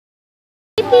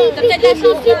T'as peut-être la chance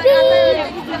de rattraper le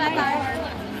réfrigérateur.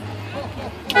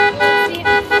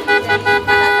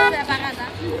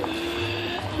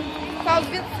 Passe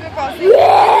vite, tu veux passer.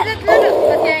 Vite, parce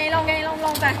qu'il y a un long,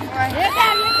 longtemps. Ouais.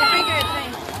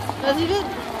 Vas-y, vite.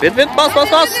 Vite, vite, passe.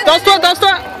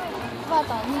 Danse-toi.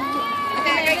 Attends,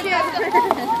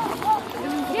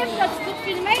 T'as-tu tout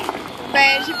filmé?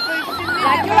 ben, j'ai pas filmé.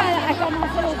 La queue a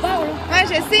commencé au bord, là. Ouais,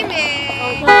 je sais, mais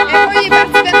moi, il est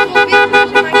parti ben trop vite.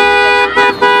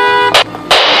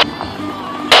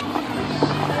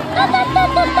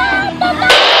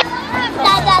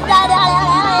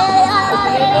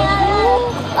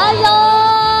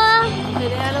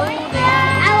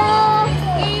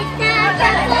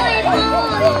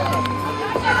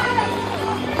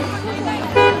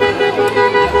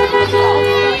 J'ai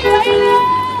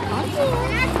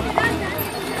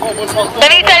manqué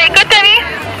Tommy, t'as l'écoute, Tommy?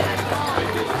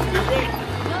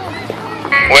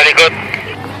 Oui, à l'écoute.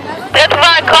 T'as trouvé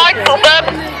un crack pour Bob?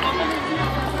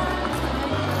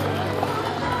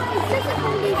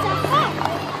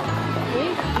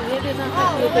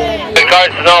 Le cœur,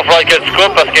 sinon, il va falloir que tu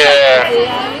coupes parce que...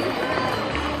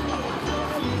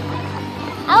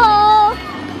 Allô?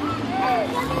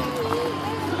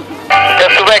 T'as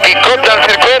trouvé avec les coupes dans le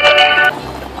circuit?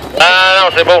 Ah non,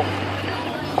 c'est beau.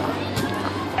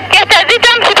 Qu'est-ce que t'as dit,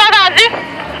 Tom? J'ai pas entendu?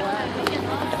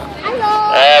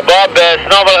 Bob,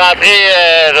 sinon on va le rentrer,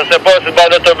 je sais pas, sur le bord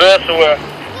d'autobus ou...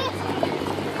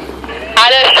 Ah,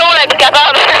 le show, là, tu es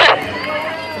capable.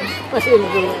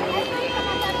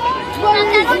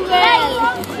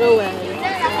 Noel.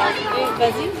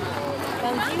 Vas-y.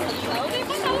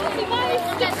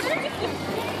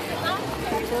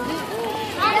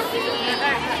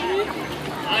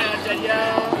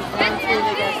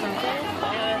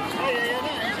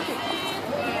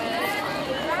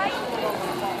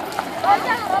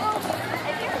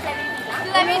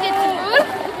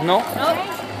 Non.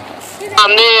 Tu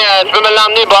peux me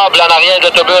l'emmener, Bob, là, en arrière de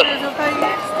l'autobus.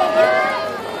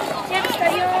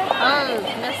 Ah,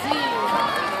 merci.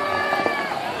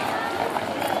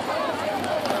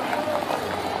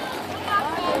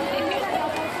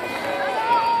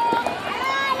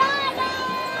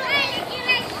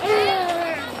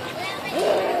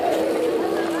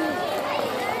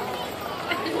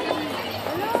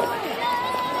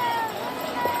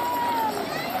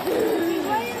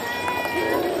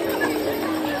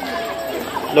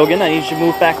 Logan, I need you to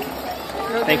move back.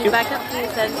 Thank you. Back up,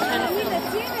 please. I was trying to film.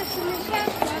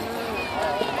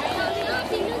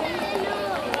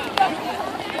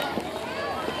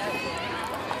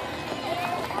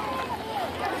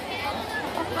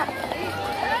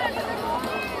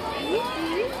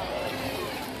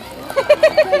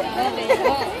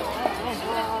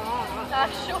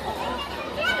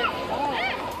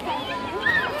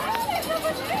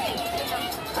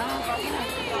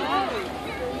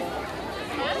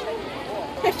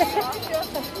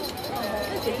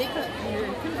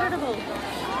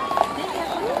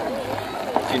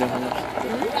 Do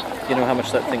you know how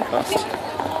much that thing costs?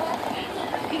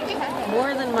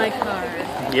 More than my car.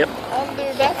 Yep.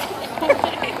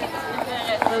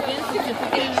 Logan,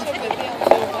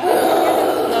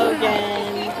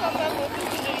 Logan.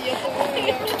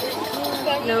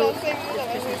 No.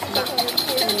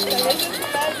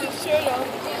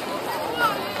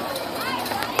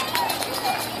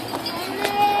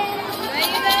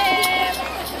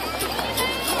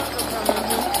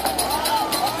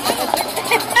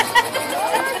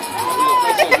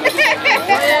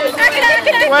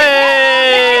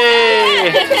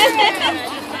 Ouais!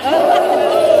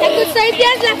 Ça coûte 5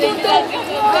 piastres la photo.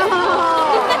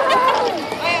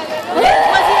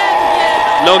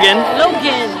 Logan,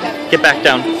 Logan. get back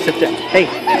down. Sit down. Hey.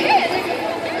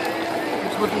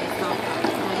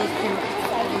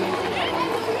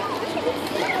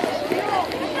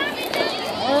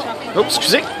 Oh,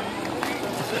 excusez.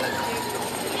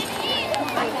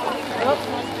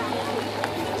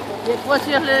 Il y a trois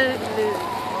sur le...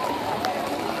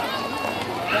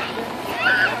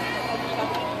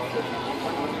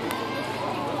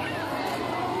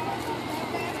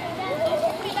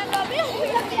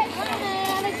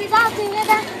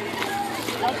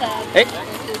 Hey.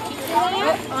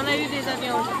 On a eu des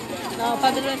avions. Non,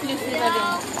 pas besoin de plus des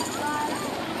avions.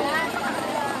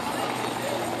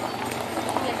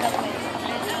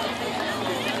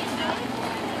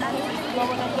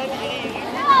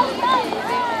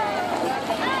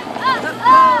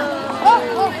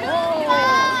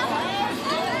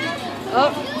 Oh.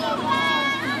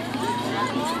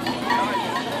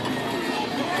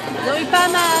 Ils ont eu pas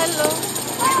mal, là.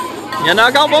 Il y en a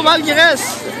encore pas mal qui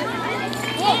reste.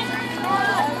 Oh.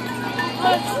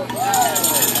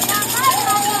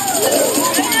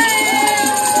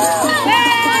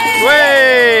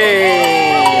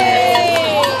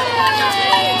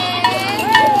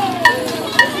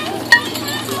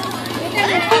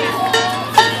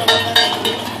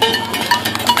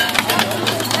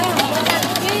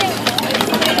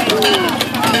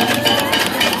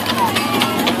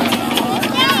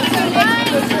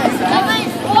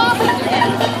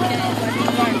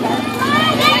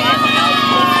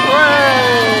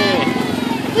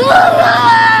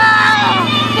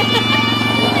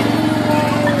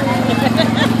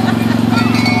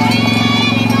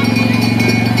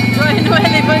 Ouais,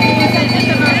 Noël est bonne, c'est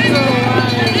justement ça.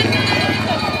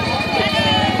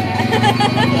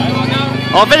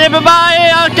 On fait des bye-bye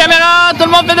en caméra, tout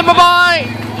le monde fait des bye-bye!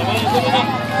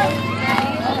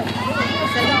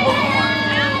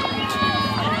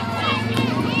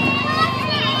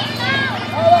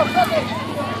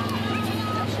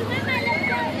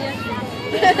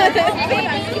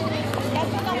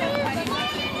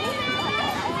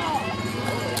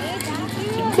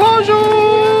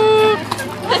 Bonjour!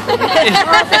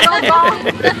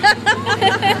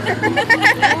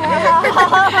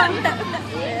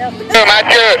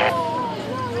 Mathieu.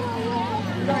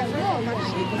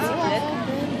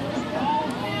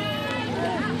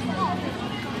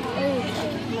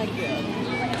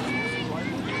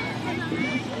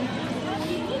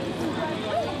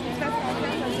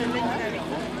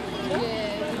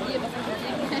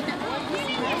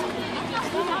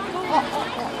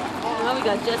 Now we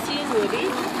got Jesse and Woody.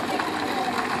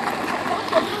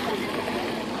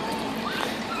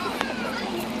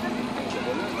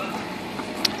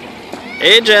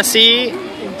 Hey Jessie!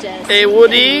 Hey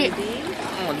Woody!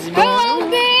 On dit bonjour!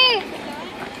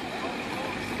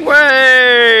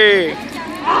 Ouais!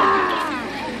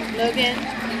 Logan.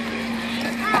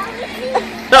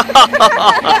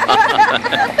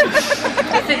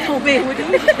 C'est tombé, Woody.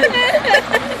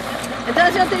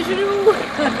 Attention tes genoux.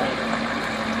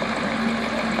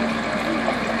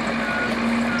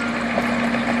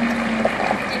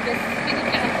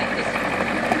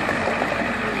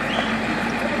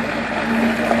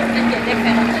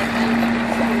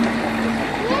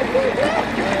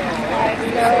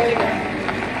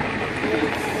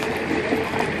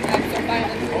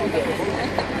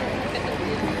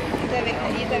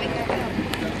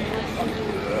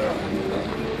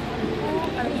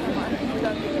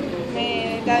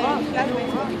 Mais dans une place,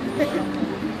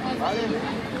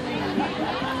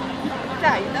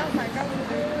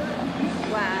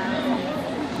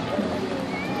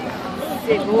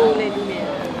 C'est beau les lumières.